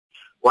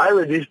Why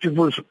were these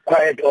people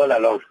quiet all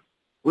along?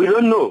 We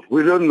don't know.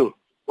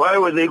 Why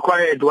were they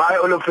quiet? Why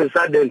all of a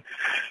sudden,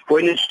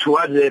 when it's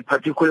towards a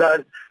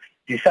particular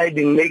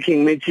deciding,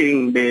 making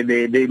meeting,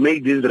 they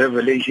make these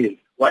revelations?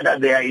 What are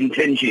their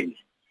intentions?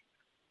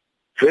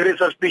 Very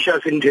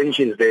suspicious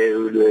intentions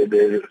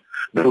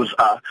those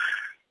are.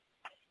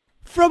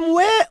 From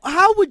where,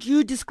 how would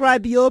you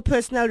describe your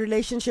personal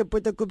relationship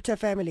with the Gupta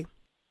family?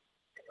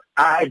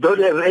 I don't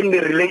have any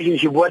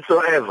relationship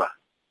whatsoever.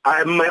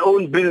 I'm my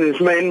own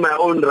businessman, my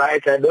own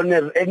right. I don't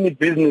have any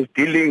business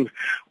dealings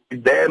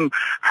with them.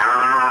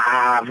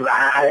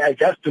 I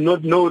just do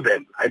not know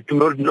them. I do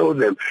not know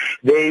them.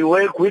 They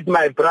work with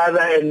my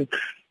brother, and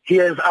he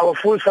has our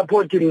full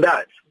support in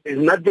that. There's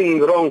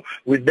nothing wrong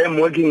with them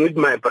working with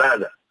my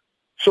brother.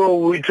 So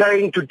we're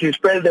trying to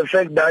dispel the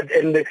fact that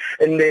and the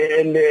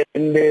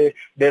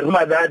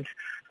rumor that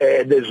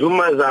the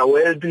Zumas are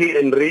wealthy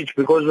and rich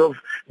because of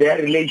their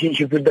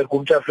relationship with the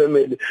Gupta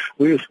family.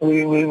 We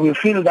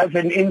feel that's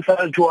an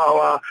insult to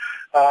our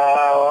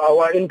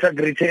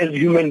integrity as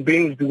human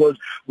beings, because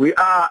we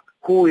are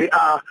who we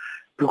are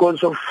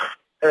because of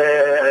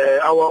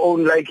our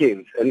own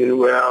likings, and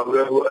we are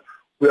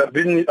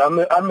business.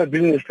 I'm a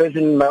business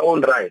person in my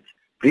own right.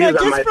 No,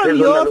 just from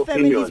your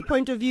family's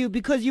point of view,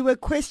 because you were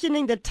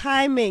questioning the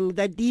timing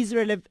that these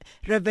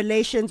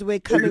revelations were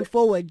coming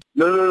forward.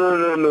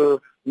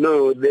 No.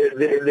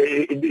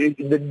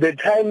 The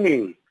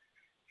timing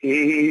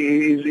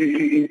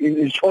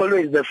is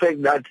always the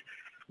fact that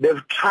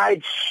they've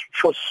tried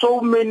for so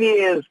many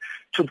years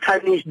to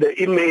tarnish the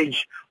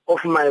image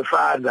of my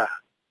father,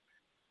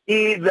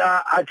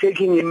 either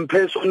attacking him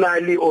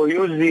personally or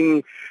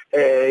using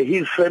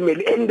his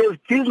family, and they've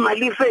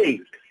dismally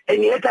failed.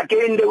 And yet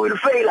again, they will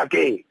fail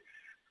again,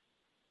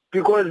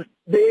 because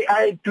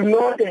I do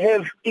not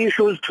have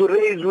issues to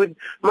raise with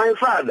my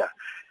father.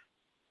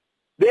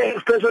 They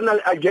have personal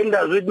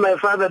agendas with my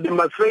father. They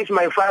must face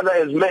my father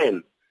as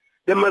men.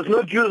 They must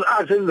not use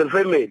us as the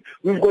family.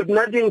 We've got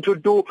nothing to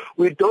do.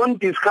 We don't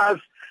discuss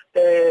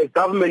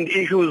government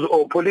issues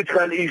or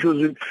political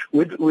issues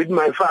with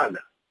my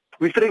father.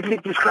 We strictly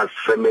discuss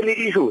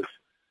family issues.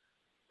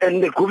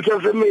 And the Gupta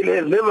family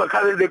has never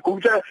come, the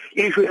Gupta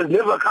issue has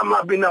never come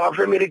up in our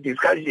family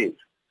discussions.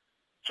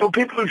 So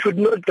people should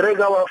not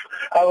drag our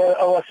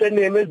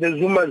surname as the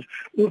Zumas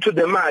into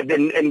the mud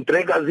and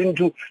drag us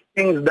into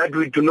things that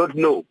we do not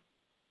know.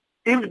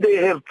 If they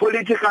have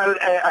political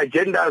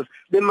agendas,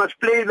 they must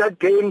play that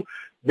game.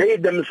 They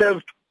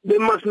themselves, they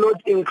must not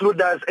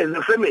include us as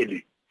a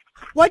family.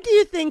 What do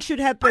you think should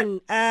happen?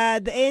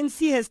 The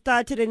ANC has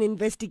started an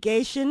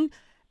investigation.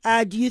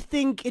 Do you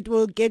think it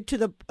will get to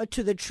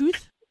the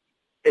truth?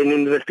 An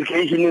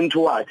investigation into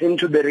what?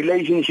 Into the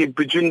relationship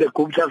between the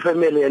Gupta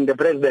family and the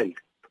president?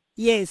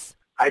 Yes.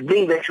 I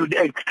think they should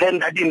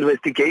extend that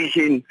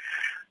investigation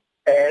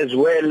as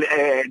well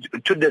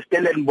to the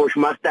Stellenbosch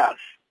Masters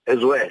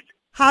as well.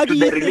 How do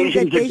you think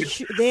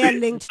that they are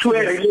linked to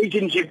a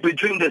relationship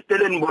between the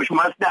Stellenbosch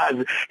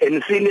Masters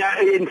and senior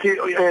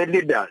ANC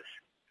leaders?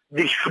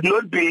 This should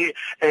not be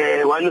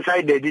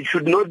one-sided. It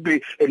should not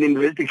be an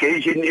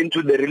investigation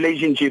into the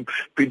relationship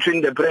between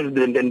the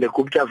president and the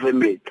Gupta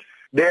family.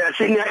 There are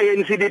senior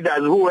ANC leaders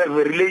who have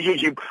a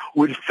relationship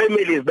with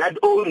families that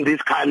own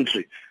this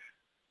country.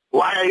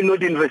 Why are you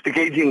not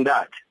investigating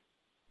that?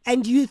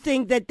 And you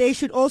think that they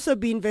should also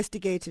be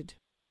investigated?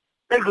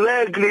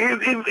 Exactly.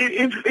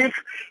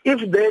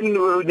 If then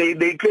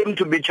they claim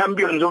to be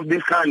champions of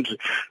this country,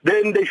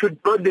 then they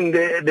should broaden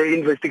the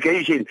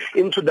investigation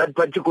into that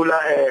particular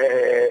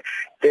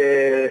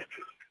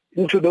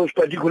into those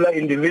particular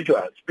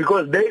individuals,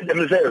 because they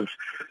themselves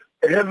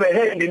have a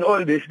hand in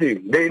all these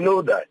things. They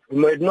know that. We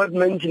might not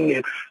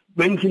mention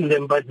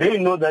them, but they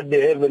know that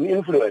they have an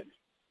influence.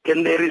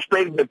 Can they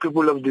respect the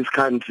people of this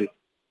country?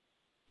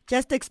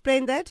 Just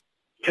explain that.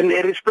 Can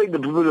they respect the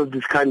people of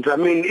this country? I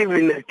mean,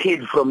 even a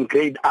kid from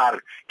grade R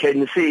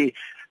can see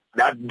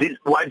that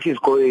what is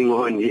going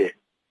on here.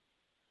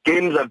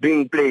 Games are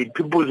being played.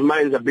 People's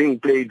minds are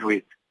being played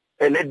with.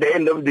 And at the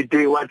end of the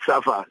day, what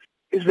suffers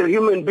is the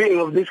human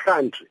being of this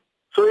country.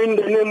 So in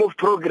the name of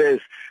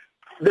progress,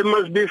 they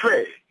must be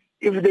fair.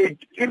 If they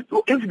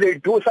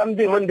do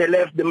something on the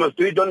left, they must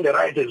do it on the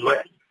right as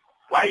well.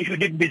 Why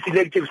should it be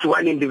selective to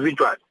one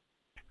individual?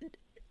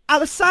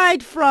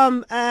 Aside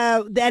from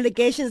the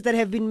allegations that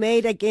have been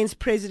made against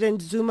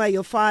President Zuma,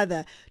 your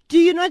father, do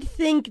you not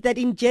think that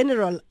in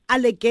general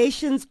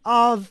allegations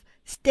of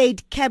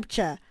state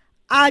capture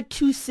are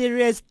too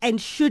serious and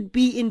should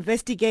be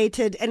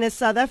investigated? And as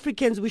South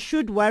Africans, we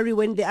should worry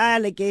when there are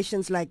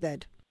allegations like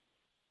that.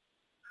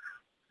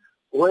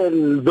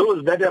 Well,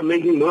 those that are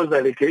making those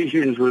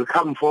allegations will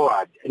come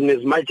forward. And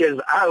as much as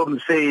I'm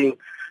saying,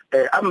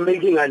 I'm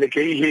making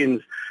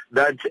allegations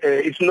that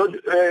it's not,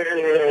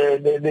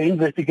 the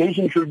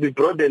investigation should be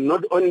broadened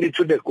not only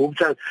to the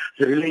Gupta's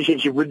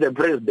relationship with the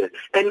president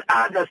and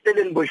other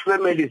Stellenbosch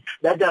families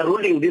that are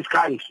ruling this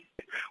country.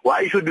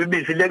 Why should we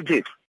be selective?